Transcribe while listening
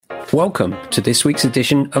Welcome to this week's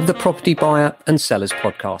edition of the Property Buyer and Sellers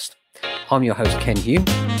Podcast. I'm your host, Ken Hume,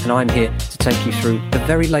 and I'm here to take you through the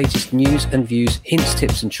very latest news and views, hints,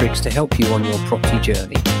 tips and tricks to help you on your property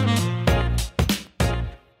journey.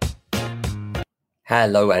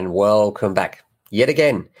 Hello and welcome back. Yet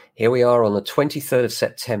again, here we are on the 23rd of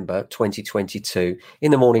September 2022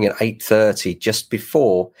 in the morning at 8:30, just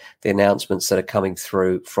before the announcements that are coming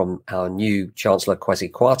through from our new Chancellor Kwasi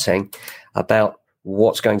Kwarteng about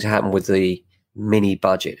what's going to happen with the mini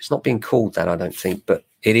budget. It's not being called that, I don't think, but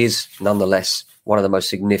it is nonetheless one of the most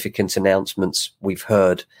significant announcements we've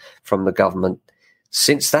heard from the government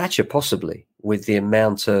since Thatcher, possibly, with the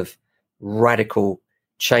amount of radical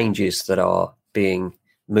changes that are being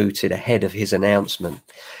mooted ahead of his announcement.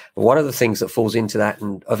 One of the things that falls into that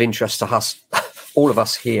and of interest to us, all of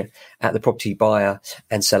us here at the Property Buyer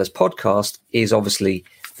and Sellers Podcast, is obviously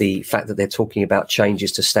the fact that they're talking about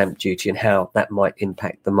changes to stamp duty and how that might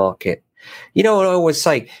impact the market. You know what I always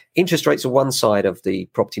say, interest rates are one side of the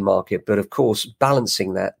property market, but of course,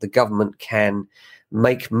 balancing that, the government can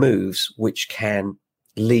make moves which can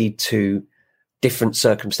lead to different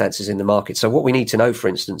circumstances in the market. So what we need to know, for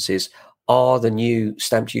instance, is, are the new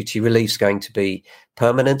stamp duty reliefs going to be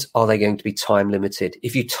permanent? Are they going to be time limited?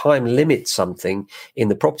 If you time limit something in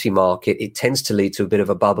the property market, it tends to lead to a bit of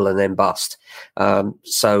a bubble and then bust.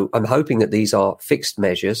 So I'm hoping that these are fixed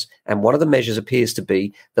measures. And one of the measures appears to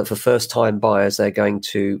be that for first-time buyers, they're going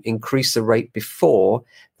to increase the rate before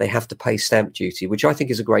they have to pay stamp duty, which I think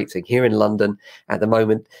is a great thing. Here in London at the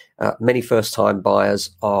moment, many first-time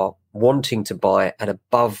buyers are wanting to buy at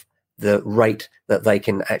above the rate that they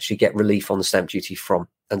can actually get relief on the stamp duty from.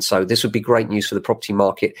 And so this would be great news for the property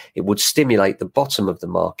market. It would stimulate the bottom of the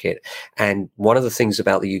market. And one of the things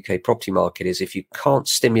about the UK property market is if you can't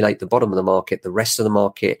stimulate the bottom of the market, the rest of the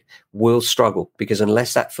market will struggle, because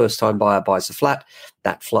unless that first-time buyer buys a flat,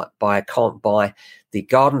 that flat buyer can't buy the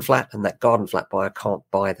garden flat, and that garden flat buyer can't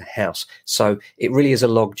buy the house. So it really is a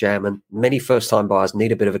logjam, and many first-time buyers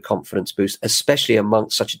need a bit of a confidence boost, especially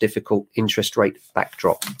amongst such a difficult interest rate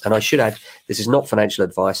backdrop. And I should add, this is not financial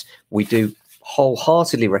advice. We do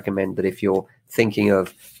wholeheartedly recommend that if you're thinking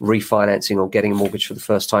of refinancing or getting a mortgage for the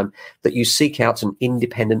first time, that you seek out an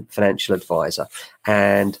independent financial advisor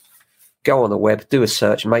and go on the web, do a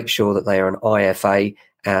search, make sure that they are an IFA,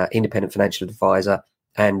 independent financial advisor,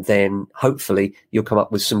 and then hopefully you'll come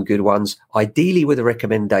up with some good ones, ideally with a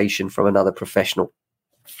recommendation from another professional.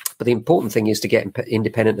 But the important thing is to get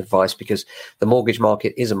independent advice, because the mortgage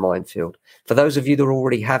market is a minefield. For those of you that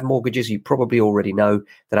already have mortgages, you probably already know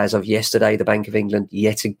that as of yesterday, the Bank of England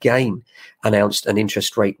yet again announced an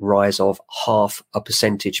interest rate rise of 0.5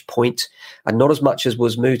 percentage point, and not as much as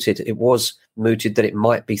was mooted. It was mooted that it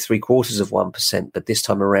might be 0.75%, but this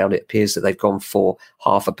time around it appears that they've gone for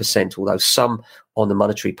 0.5%, although some on the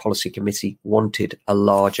Monetary Policy Committee wanted a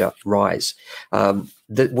larger rise.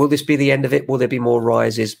 Will this be the end of it? Will there be more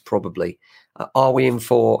rises? Probably. Are we in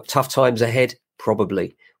for tough times ahead?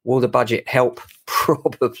 Probably. Will the budget help?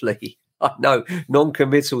 Probably. I know,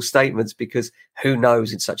 non-committal statements, because who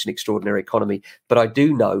knows in such an extraordinary economy. But I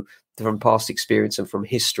do know from past experience and from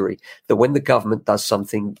history that when the government does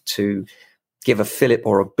something to give a fillip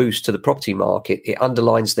or a boost to the property market, it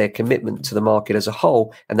underlines their commitment to the market as a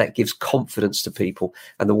whole, and that gives confidence to people.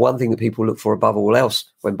 And the one thing that people look for above all else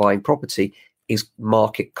when buying property is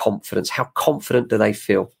market confidence. How confident do they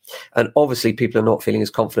feel? And obviously people are not feeling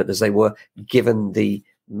as confident as they were, given the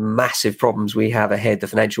massive problems we have ahead, the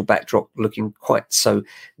financial backdrop looking quite so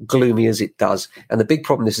gloomy as it does. And the big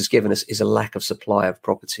problem this has given us is a lack of supply of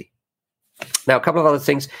property. Now, a couple of other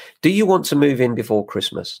things. Do you want to move in before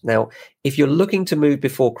Christmas? Now, if you're looking to move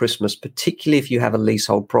before Christmas, particularly if you have a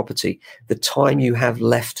leasehold property, the time you have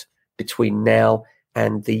left between now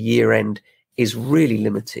and the year end is really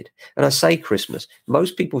limited. And I say Christmas.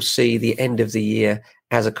 Most people see the end of the year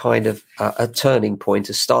as a kind of a turning point,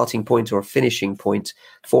 a starting point or a finishing point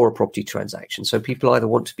for a property transaction. So people either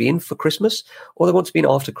want to be in for Christmas or they want to be in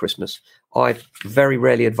after Christmas. I very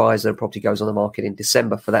rarely advise that a property goes on the market in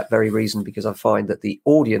December for that very reason, because I find that the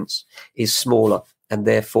audience is smaller, and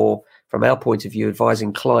therefore, from our point of view,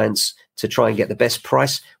 advising clients to try and get the best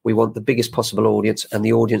price, we want the biggest possible audience, and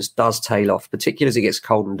the audience does tail off, particularly as it gets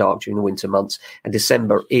cold and dark during the winter months, and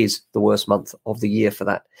December is the worst month of the year for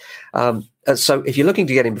that. So if you're looking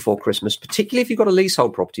to get in before Christmas, particularly if you've got a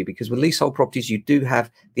leasehold property, because with leasehold properties, you do have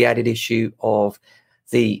the added issue of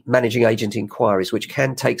the managing agent inquiries, which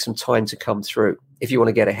can take some time to come through. If you want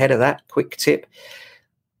to get ahead of that, quick tip,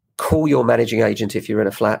 call your managing agent if you're in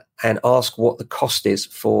a flat and ask what the cost is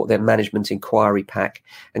for their management inquiry pack,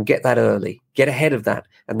 and get that early. Get ahead of that.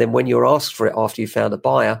 And then when you're asked for it after you found a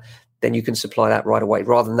buyer, then you can supply that right away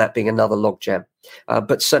rather than that being another logjam.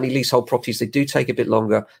 But certainly leasehold properties, they do take a bit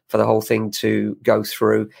longer for the whole thing to go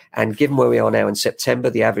through. And given where we are now in September,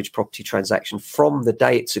 the average property transaction from the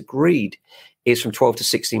day it's agreed is from 12 to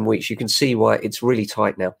 16 weeks. You can see why it's really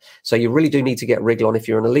tight now. So you really do need to get a wriggle on. If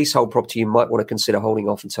you're in a leasehold property, you might want to consider holding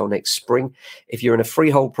off until next spring. If you're in a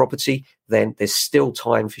freehold property, then there's still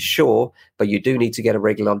time for sure, but you do need to get a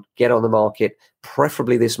wriggle on, get on the market,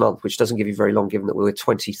 preferably this month, which doesn't give you very long given that we're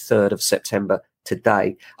 23rd of September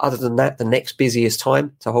today. Other than that, the next busiest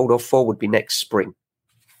time to hold off for would be next spring.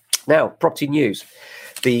 Now, property news.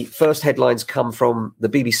 The first headlines come from the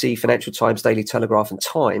BBC, Financial Times, Daily Telegraph and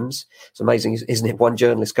Times. It's amazing, isn't it? One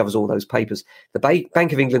journalist covers all those papers. The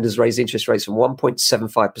Bank of England has raised interest rates from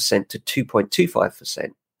 1.75% to 2.25%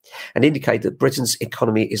 and indicate that Britain's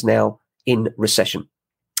economy is now in recession.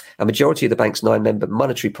 A majority of the bank's 9-member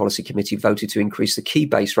Monetary Policy Committee voted to increase the key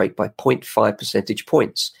base rate by 0.5 percentage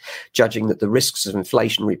points, judging that the risks of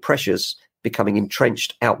inflationary pressures becoming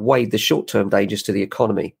entrenched outweighed the short-term dangers to the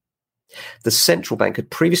economy. The central bank had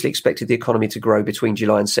previously expected the economy to grow between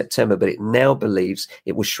July and September, but it now believes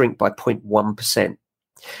it will shrink by 0.1%.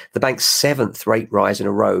 The bank's seventh rate rise in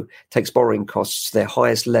a row takes borrowing costs to their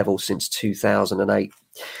highest level since 2008.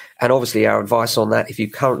 And obviously our advice on that, if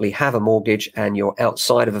you currently have a mortgage and you're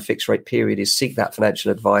outside of a fixed rate period, is seek that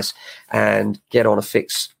financial advice and get on a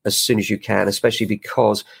fix as soon as you can, especially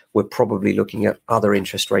because we're probably looking at other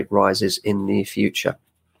interest rate rises in the near future.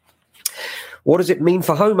 What does it mean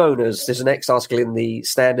for homeowners? There's an next article in the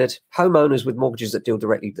Standard. Homeowners with mortgages that deal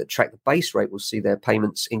directly that track the base rate will see their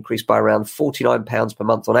payments increase by around £49 per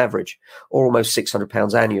month on average, or almost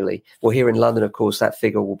 £600 annually. Well, here in London, of course, that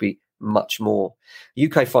figure will be much more.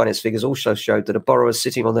 UK finance figures also showed that a borrower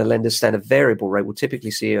sitting on their lender's standard variable rate will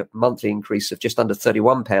typically see a monthly increase of just under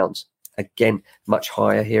 £31. Again, much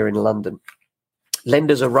higher here in London.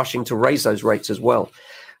 Lenders are rushing to raise those rates as well.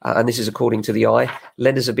 And this is according to the Eye.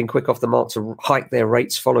 Lenders have been quick off the mark to hike their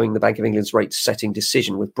rates following the Bank of England's rate-setting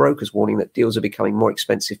decision, with brokers warning that deals are becoming more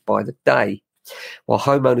expensive by the day. While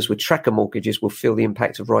homeowners with tracker mortgages will feel the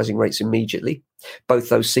impact of rising rates immediately, both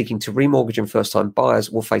those seeking to remortgage and first-time buyers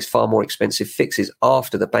will face far more expensive fixes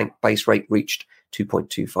after the bank base rate reached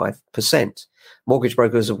 2.25%. Mortgage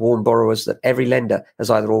brokers have warned borrowers that every lender has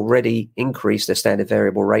either already increased their standard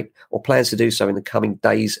variable rate or plans to do so in the coming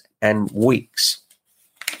days and weeks.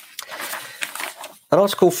 An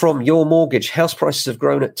article from Your Mortgage. House prices have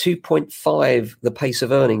grown at 2.5 the pace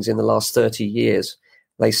of earnings in the last 30 years.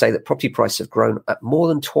 They say that property prices have grown at more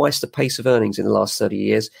than twice the pace of earnings in the last 30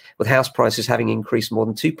 years, with house prices having increased more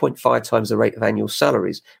than 2.5 times the rate of annual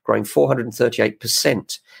salaries, growing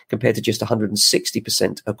 438% compared to just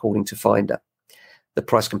 160%, according to Finder. The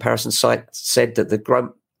price comparison site said that the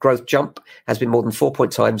growth jump has been more than 4.5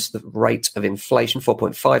 times the rate of inflation,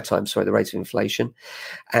 the rate of inflation.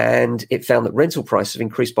 And it found that rental prices have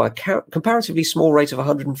increased by a comparatively small rate of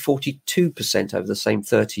 142% over the same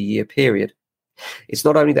 30-year period. It's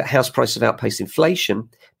not only that house prices have outpaced inflation,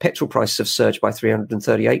 petrol prices have surged by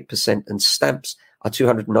 338% and stamps are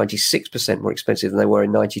 296% more expensive than they were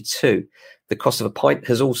in 92. The cost of a pint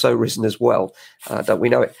has also risen as well. Don't we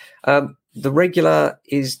know it? The regulator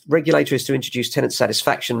is to introduce tenant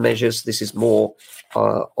satisfaction measures. This is more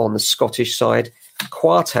on the Scottish side.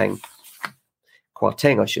 Kwarteng,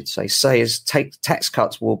 I should say, says tax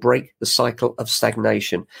cuts will break the cycle of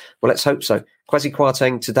stagnation. Well, let's hope so. Kwasi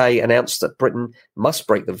Kwarteng today announced that Britain must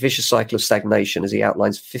break the vicious cycle of stagnation as he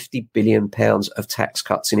outlines £50 billion of tax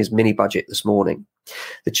cuts in his mini-budget this morning.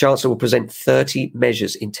 The Chancellor will present 30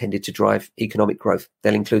 measures intended to drive economic growth.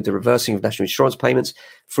 They'll include the reversing of national insurance payments,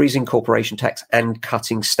 freezing corporation tax, and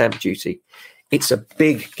cutting stamp duty. It's a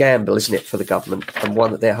big gamble, isn't it, for the government, and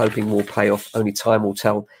one that they're hoping will pay off. Only time will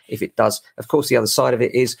tell if it does. Of course, the other side of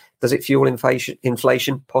it is, does it fuel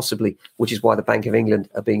inflation? Possibly, which is why the Bank of England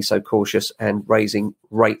are being so cautious and raising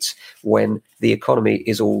rates when the economy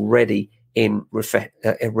is already in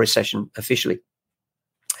recession officially.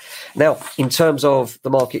 Now, in terms of the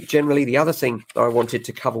market generally, the other thing that I wanted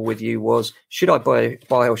to cover with you was, should I buy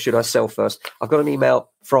or should I sell first? I've got an email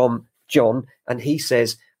from John, and he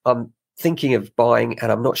says, I'm thinking of buying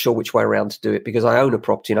and I'm not sure which way around to do it because I own a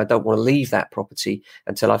property and I don't want to leave that property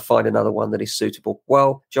until I find another one that is suitable.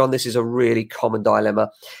 Well, John, this is a really common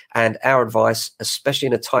dilemma, and our advice, especially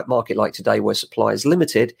in a tight market like today where supply is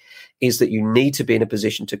limited, is that you need to be in a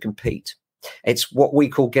position to compete. It's what we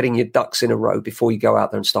call getting your ducks in a row before you go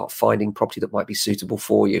out there and start finding property that might be suitable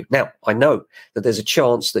for you. Now, I know that there's a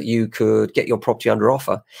chance that you could get your property under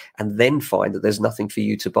offer and then find that there's nothing for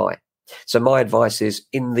you to buy. So my advice is,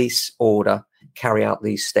 in this order, carry out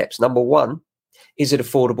these steps. Number one is it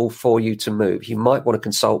affordable for you to move? You might want to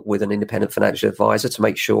consult with an independent financial advisor to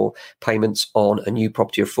make sure payments on a new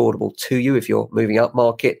property are affordable to you if you're moving up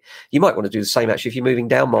market. You might want to do the same actually if you're moving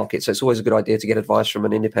down market. So it's always a good idea to get advice from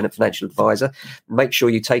an independent financial advisor. Make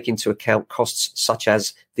sure you take into account costs such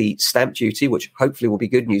as the stamp duty, which hopefully will be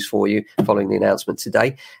good news for you following the announcement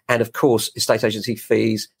today. And of course, estate agency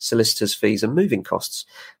fees, solicitors' fees, and moving costs.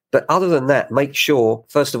 But other than that, make sure,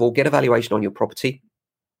 first of all, get a valuation on your property.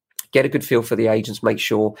 Get a good feel for the agents. Make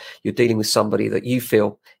sure you're dealing with somebody that you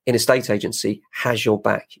feel in a estate agency has your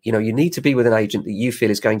back. You know, you need to be with an agent that you feel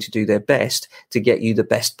is going to do their best to get you the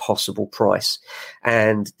best possible price.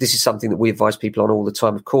 And this is something that we advise people on all the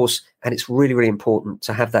time, of course. And it's really, really important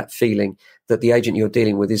to have that feeling that the agent you're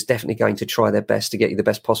dealing with is definitely going to try their best to get you the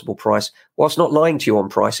best possible price, whilst not lying to you on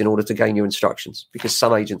price in order to gain your instructions. Because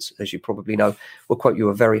some agents, as you probably know, will quote you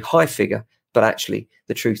a very high figure, but actually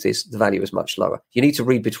the truth is the value is much lower. You need to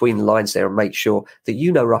read between the lines there and make sure that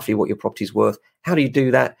you know roughly what your property is worth. How do you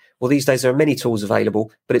do that? Well, these days there are many tools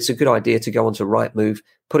available, but it's a good idea to go onto Rightmove,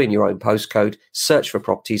 put in your own postcode, search for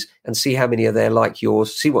properties and see how many are there like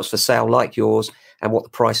yours, see what's for sale like yours and what the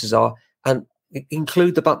prices are, and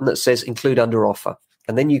include the button that says include under offer.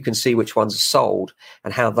 And then you can see which ones are sold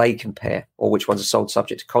and how they compare, or which ones are sold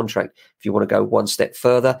subject to contract. If you want to go one step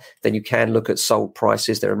further, then you can look at sold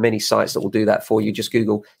prices. There are many sites that will do that for you. Just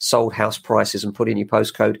Google sold house prices and put in your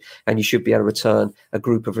postcode, and you should be able to return a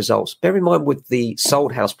group of results. Bear in mind with the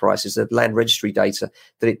sold house prices, the land registry data,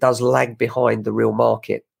 that it does lag behind the real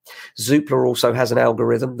market. Zoopla also has an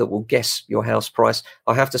algorithm that will guess your house price.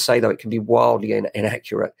 I have to say, though, it can be wildly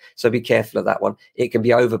inaccurate. So be careful of that one. It can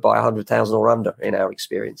be over by 100,000 or under in our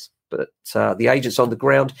experience. But the agents on the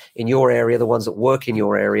ground in your area, the ones that work in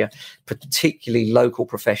your area, particularly local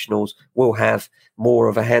professionals, will have more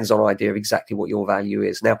of a hands-on idea of exactly what your value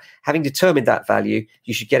is. Now, having determined that value,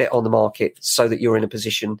 you should get it on the market so that you're in a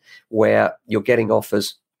position where you're getting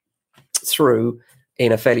offers through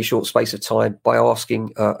in a fairly short space of time by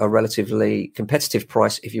asking a relatively competitive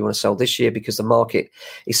price if you want to sell this year, because the market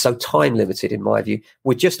is so time limited, in my view.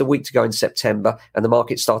 With just a week to go in September and the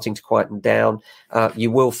market's starting to quieten down, you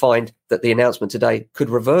will find that the announcement today could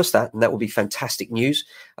reverse that, and that will be fantastic news.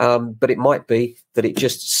 But it might be that it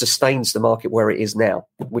just sustains the market where it is now,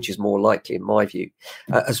 which is more likely, in my view.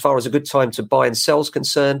 As far as a good time to buy and sell is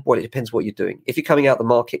concerned, well, it depends what you're doing. If you're coming out the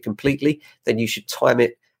market completely, then you should time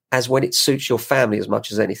it as when it suits your family as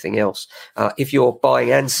much as anything else. If you're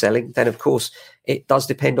buying and selling, then of course it does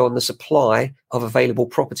depend on the supply of available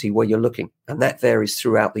property where you're looking, and that varies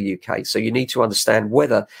throughout the UK. So you need to understand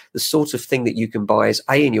whether the sort of thing that you can buy is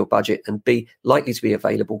A, in your budget, and B, likely to be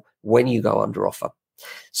available when you go under offer.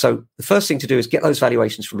 So the first thing to do is get those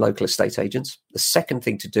valuations from local estate agents. The second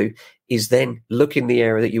thing to do is then look in the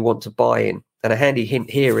area that you want to buy in. And a handy hint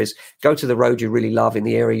here is go to the road you really love in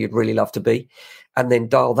the area you'd really love to be, and then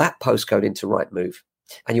dial that postcode into Rightmove.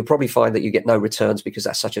 And you'll probably find that you get no returns because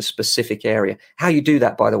that's such a specific area. How you do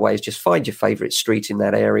that, by the way, is just find your favorite street in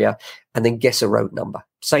that area and then guess a road number.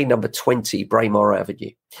 Say number 20 Braemar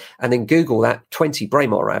Avenue. And then Google that 20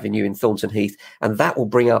 Braemar Avenue in Thornton Heath, and that will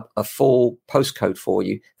bring up a full postcode for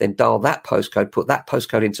you. Then dial that postcode, put that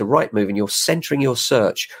postcode into Rightmove, and you're centering your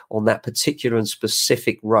search on that particular and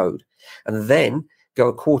specific road. And then go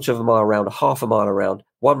a quarter of a mile around, a half a mile around,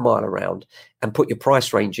 1 mile around, and put your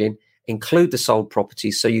price range in. Include the sold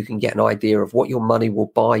properties so you can get an idea of what your money will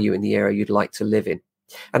buy you in the area you'd like to live in.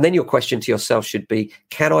 And then your question to yourself should be,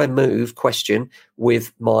 can I move, question,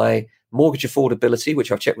 with my mortgage affordability,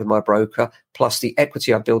 which I've checked with my broker, plus the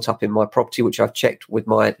equity I've built up in my property, which I've checked with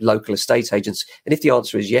my local estate agents? And if the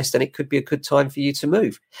answer is yes, then it could be a good time for you to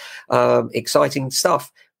move. Exciting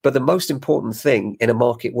stuff. But the most important thing in a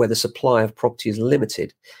market where the supply of property is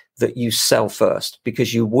limited, that you sell first,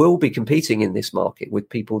 because you will be competing in this market with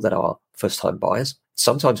people that are first-time buyers,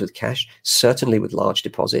 sometimes with cash, certainly with large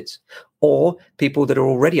deposits, or people that are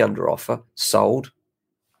already under offer, sold,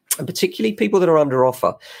 and particularly people that are under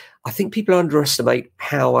offer. I think people underestimate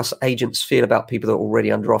how us agents feel about people that are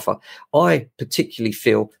already under offer. I particularly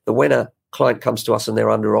feel that when a client comes to us and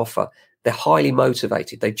they're under offer, they're highly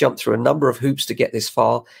motivated. They've jumped through a number of hoops to get this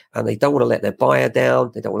far, and they don't want to let their buyer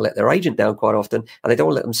down. They don't want to let their agent down quite often, and they don't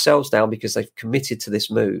want to let themselves down because they've committed to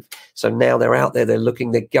this move. So now they're out there, they're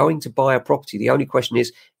looking, they're going to buy a property. The only question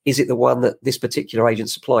is it the one that this particular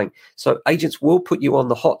agent's supplying? So agents will put you on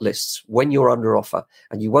the hot lists when you're under offer,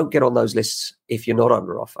 and you won't get on those lists if you're not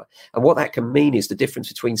under offer. And what that can mean is the difference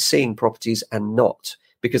between seeing properties and not.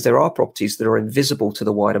 Because there are properties that are invisible to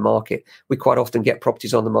the wider market. We quite often get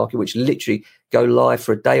properties on the market which literally go live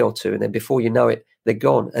for a day or two, and then before you know it, they're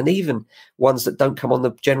gone. And even ones that don't come on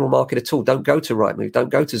the general market at all, don't go to Rightmove, don't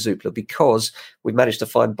go to Zoopla, because we've managed to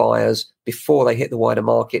find buyers before they hit the wider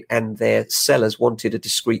market and their sellers wanted a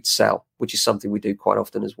discreet sell, which is something we do quite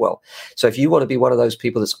often as well. So if you want to be one of those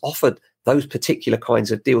people that's offered those particular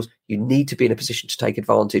kinds of deals, you need to be in a position to take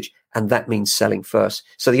advantage, and that means selling first.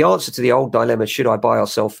 So the answer to the old dilemma, should I buy or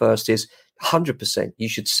sell first, is 100% you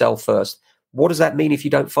should sell first. What does that mean if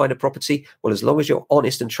you don't find a property? Well, as long as you're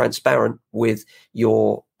honest and transparent with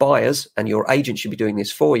your buyers, and your agent should be doing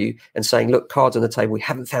this for you and saying, look, cards on the table, we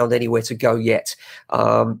haven't found anywhere to go yet,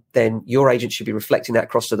 then your agent should be reflecting that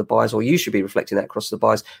across to the buyers, or you should be reflecting that across to the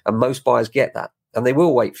buyers. And most buyers get that, and they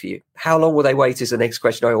will wait for you. How long will they wait is the next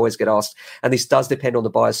question I always get asked. And this does depend on the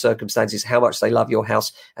buyer's circumstances, how much they love your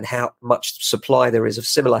house and how much supply there is of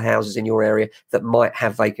similar houses in your area that might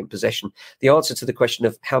have vacant possession. The answer to the question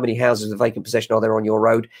of how many houses of vacant possession are there on your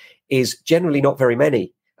road is generally not very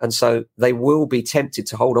many. And so they will be tempted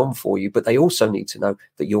to hold on for you, but they also need to know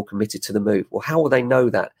that you're committed to the move. Well, how will they know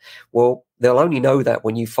that? Well, they'll only know that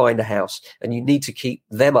when you find a house, and you need to keep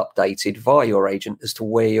them updated via your agent as to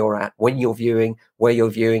where you're at, when you're viewing, where you're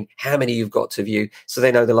viewing, how many you've got to view, so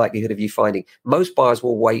they know the likelihood of you finding. Most buyers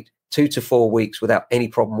will wait 2 to 4 weeks without any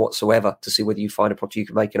problem whatsoever to see whether you find a property you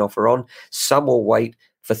can make an offer on. Some will wait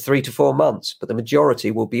for 3 to 4 months, but the majority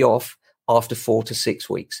will be off after 4 to 6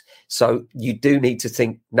 weeks. So you do need to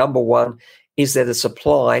think, number one, is there the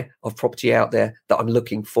supply of property out there that I'm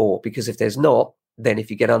looking for? Because if there's not, then if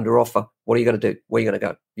you get under offer, what are you going to do? Where are you going to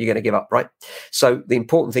go? You're going to give up, right? So the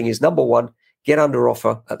important thing is, number one, get under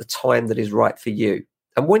offer at the time that is right for you.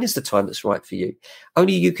 And when is the time that's right for you?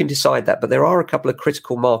 Only you can decide that. But there are a couple of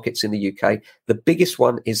critical markets in the UK. The biggest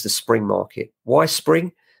one is the spring market. Why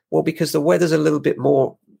spring? Well, because the weather's a little bit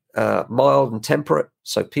more mild and temperate,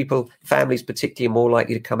 so families particularly, are more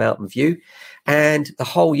likely to come out and view, and the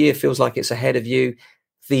whole year feels like it's ahead of you.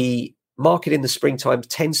 The market in the springtime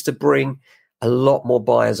tends to bring a lot more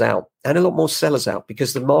buyers out and a lot more sellers out,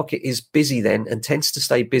 because the market is busy then and tends to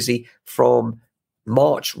stay busy from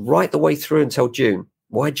March right the way through until June.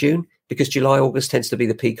 Why June? Because July, August tends to be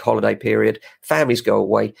the peak holiday period. Families go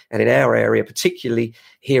away. And in our area, particularly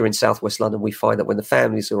here in Southwest London, we find that when the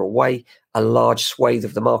families are away, a large swathe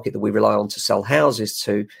of the market that we rely on to sell houses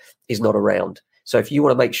to is not around. So if you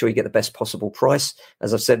want to make sure you get the best possible price,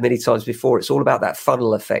 as I've said many times before, it's all about that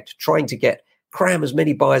funnel effect, trying to cram as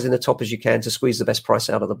many buyers in the top as you can to squeeze the best price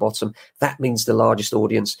out of the bottom. That means the largest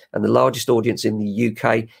audience, and the largest audience in the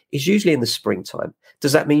UK is usually in the springtime.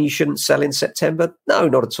 Does that mean you shouldn't sell in September? No,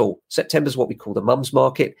 not at all. September is what we call the mum's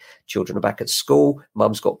market. Children are back at school.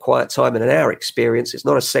 Mum's got quiet time. And in our experience, it's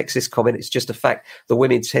not a sexist comment. It's just a fact. The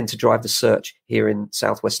women tend to drive the search here in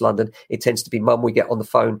Southwest London. It tends to be mum we get on the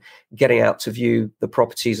phone, getting out to view the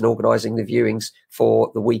properties and organising the viewings for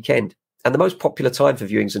the weekend. And the most popular time for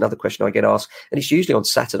viewing is another question I get asked, and it's usually on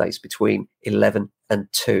Saturdays between 11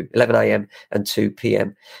 a.m. and 2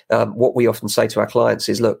 p.m. What we often say to our clients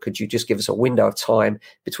is, look, could you just give us a window of time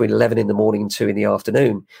between 11 in the morning and 2 in the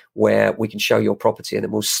afternoon where we can show your property, and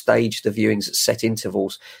then we'll stage the viewings at set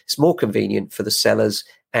intervals. It's more convenient for the sellers,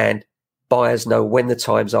 and buyers know when the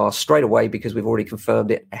times are straight away because we've already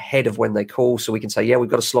confirmed it ahead of when they call. So we can say, yeah, we've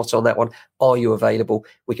got a slot on that one. Are you available?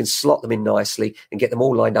 We can slot them in nicely and get them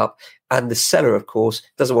all lined up. And the seller, of course,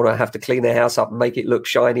 doesn't want to have to clean their house up and make it look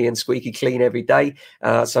shiny and squeaky clean every day.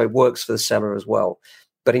 So it works for the seller as well.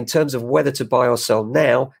 But in terms of whether to buy or sell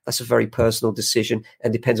now, that's a very personal decision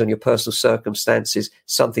and depends on your personal circumstances,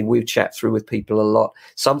 something we've chat through with people a lot.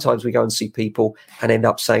 Sometimes we go and see people and end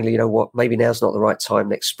up saying, you know what, maybe now's not the right time.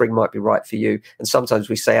 Next spring might be right for you. And sometimes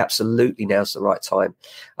we say, absolutely, now's the right time.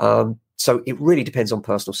 So it really depends on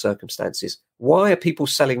personal circumstances. Why are people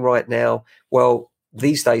selling right now? Well,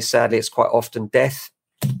 these days, sadly, it's quite often death.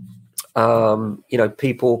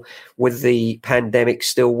 People with the pandemic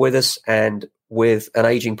still with us, and with an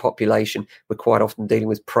aging population, we're quite often dealing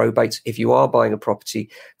with probates. If you are buying a property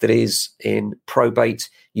that is in probate,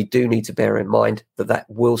 you do need to bear in mind that that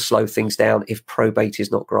will slow things down if probate is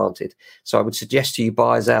not granted. So I would suggest to you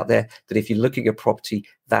buyers out there that if you're looking at a property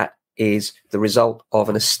that is the result of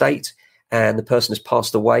an estate and the person has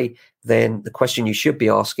passed away, then the question you should be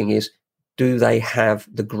asking is, do they have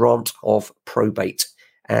the grant of probate?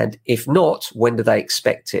 And if not, when do they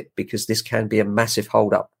expect it? Because this can be a massive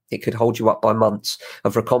hold up. It could hold you up by months,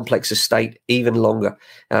 and for a complex estate, even longer,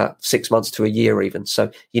 6 months to a year even.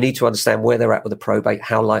 So you need to understand where they're at with the probate,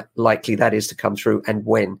 how likely that is to come through, and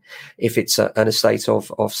when, if it's an estate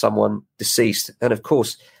of someone deceased. And of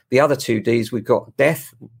course, the other two Ds, we've got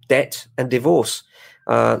death, debt, and divorce.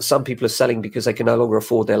 Some people are selling because they can no longer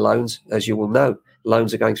afford their loans, as you will know.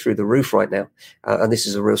 loans are going through the roof right now. And this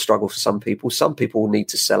is a real struggle for some people. Some people will need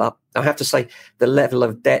to sell up. I have to say the level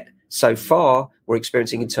of debt so far we're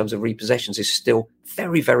experiencing in terms of repossessions is still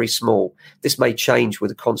very, very small. This may change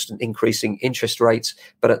with a constant increasing interest rates,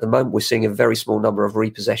 but at the moment we're seeing a very small number of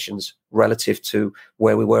repossessions relative to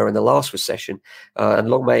where we were in the last recession, and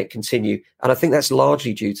long may it continue. And I think that's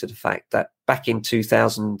largely due to the fact that back in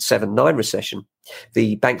 2007-9 recession,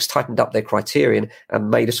 the banks tightened up their criterion and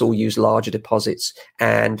made us all use larger deposits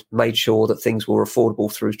and made sure that things were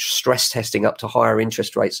affordable through stress testing up to higher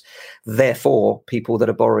interest rates. Therefore, people that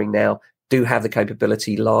are borrowing now do have the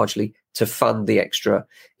capability largely to fund the extra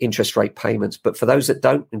interest rate payments. But for those that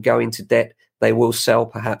don't and go into debt, they will sell,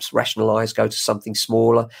 perhaps rationalize, go to something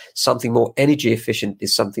smaller, something more energy efficient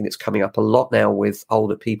is something that's coming up a lot now with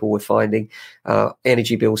older people. We're finding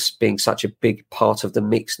energy bills being such a big part of the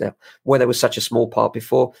mix now. Where there was such a small part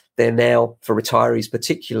before, they're now, for retirees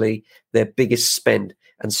particularly, their biggest spend.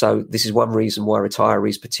 And so this is one reason why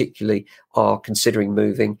retirees particularly are considering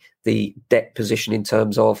moving. The debt position in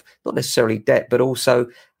terms of not necessarily debt, but also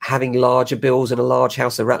having larger bills and a large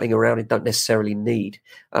house they're rattling around and don't necessarily need.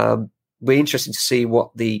 We're interested to see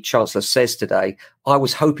what the Chancellor says today. I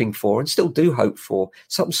was hoping for, and still do hope for,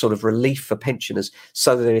 some sort of relief for pensioners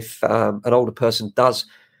so that if an older person does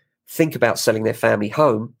think about selling their family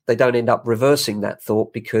home, they don't end up reversing that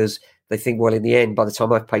thought because they think, well, in the end, by the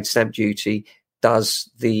time I've paid stamp duty, does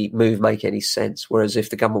the move make any sense? Whereas if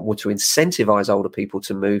the government were to incentivize older people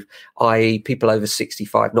to move, i.e. people over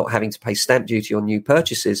 65 not having to pay stamp duty on new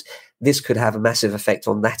purchases, this could have a massive effect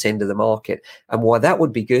on that end of the market. And why that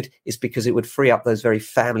would be good is because it would free up those very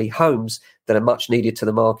family homes that are much needed to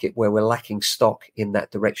the market where we're lacking stock in that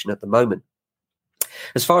direction at the moment.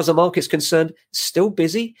 As far as the market's concerned, still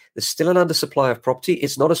busy. There's still an undersupply of property.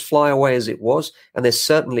 It's not as fly away as it was, and there's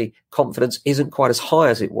certainly confidence isn't quite as high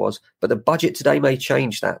as it was, but the budget today may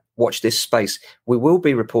change that. Watch this space. We will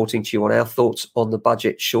be reporting to you on our thoughts on the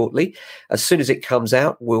budget shortly. As soon as it comes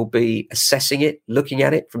out, we'll be assessing it, looking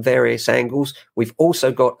at it from various angles. We've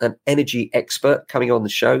also got an energy expert coming on the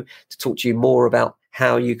show to talk to you more about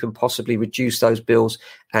how you can possibly reduce those bills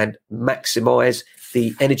and maximize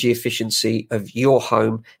the energy efficiency of your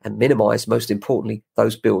home and minimize, most importantly,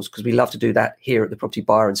 those bills, because we love to do that here at the Property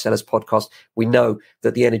Buyer and Sellers Podcast. We know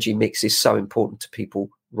that the energy mix is so important to people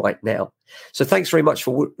right now. So thanks very much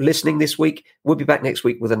for listening this week. We'll be back next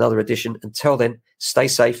week with another edition. Until then, stay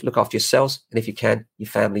safe, look after yourselves, and if you can, your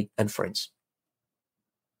family and friends.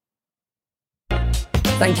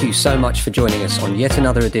 Thank you so much for joining us on yet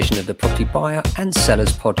another edition of the Property Buyer and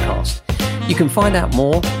Sellers Podcast. You can find out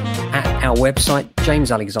more at our website,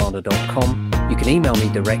 jamesalexander.com. You can email me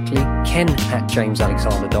directly,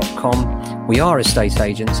 ken@jamesalexander.com. We are estate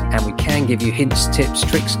agents and we can give you hints, tips,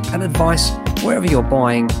 tricks and advice wherever you're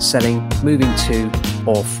buying, selling, moving to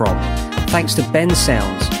or from. Thanks to Ben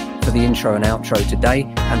Sounds for the intro and outro today,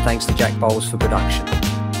 and thanks to Jack Bowles for production.